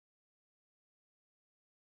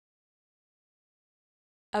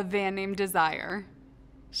A van named Desire.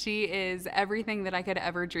 She is everything that I could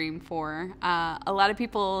ever dream for. A lot of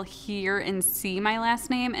people hear and see my last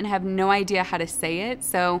name and have no idea how to say it.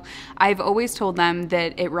 So I've always told them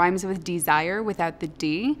that it rhymes with desire without the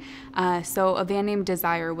D. So a van named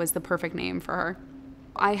Desire was the perfect name for her.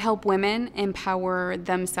 I help women empower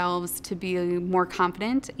themselves to be more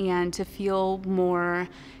confident and to feel more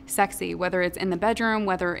sexy, whether it's in the bedroom,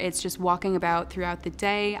 whether it's just walking about throughout the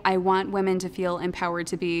day. I want women to feel empowered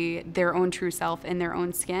to be their own true self in their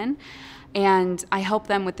own skin. And I help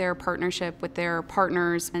them with their partnership, with their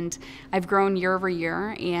partners. And I've grown year over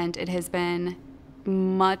year, and it has been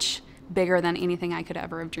much bigger than anything I could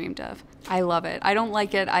ever have dreamed of. I love it. I don't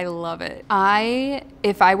like it. I love it.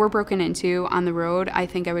 If I were broken into on the road, I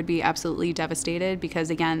think I would be absolutely devastated because,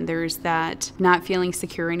 again, there's that not feeling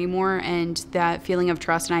secure anymore and that feeling of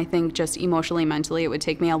trust. And I think just emotionally, mentally, it would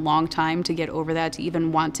take me a long time to get over that, to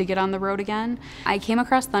even want to get on the road again. I came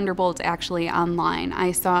across Thunderbolt actually online.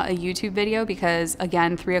 I saw a YouTube video because,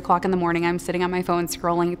 again, 3 o'clock in the morning, I'm sitting on my phone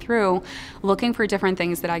scrolling through, looking for different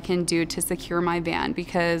things that I can do to secure my van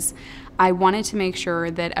because I wanted to make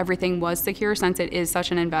sure that everything was secure since it is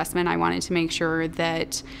such an investment. I wanted to make sure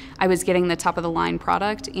that I was getting the top of the line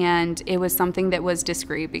product and it was something that was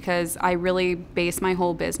discreet because I really base my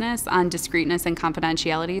whole business on discreetness and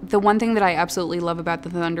confidentiality. The one thing that I absolutely love about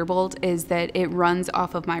the Thunderbolt is that it runs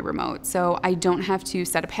off of my remote. So I don't have to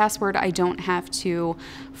set a password. I don't have to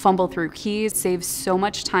fumble through keys. It saves so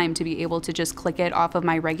much time to be able to just click it off of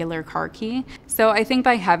my regular car key. So I think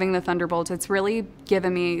by having the Thunderbolt, it's really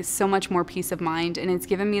given me so much more peace of mind, and it's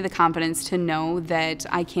given me the confidence to know that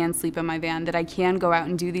I can sleep in my van, that I can go out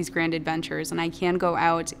and do these grand adventures, and I can go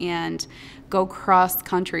out and go cross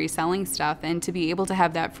country selling stuff, and to be able to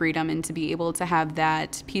have that freedom and to be able to have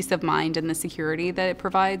that peace of mind and the security that it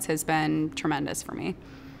provides has been tremendous for me.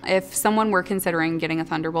 If someone were considering getting a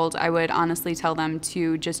Thunderbolt, I would honestly tell them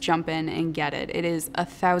to just jump in and get it. It is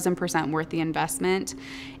 1,000% worth the investment.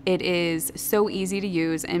 It is so easy to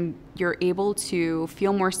use and you're able to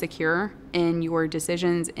feel more secure in your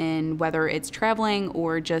decisions in whether it's traveling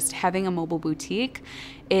or just having a mobile boutique.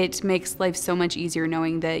 It makes life so much easier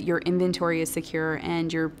knowing that your inventory is secure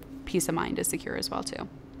and your peace of mind is secure as well too.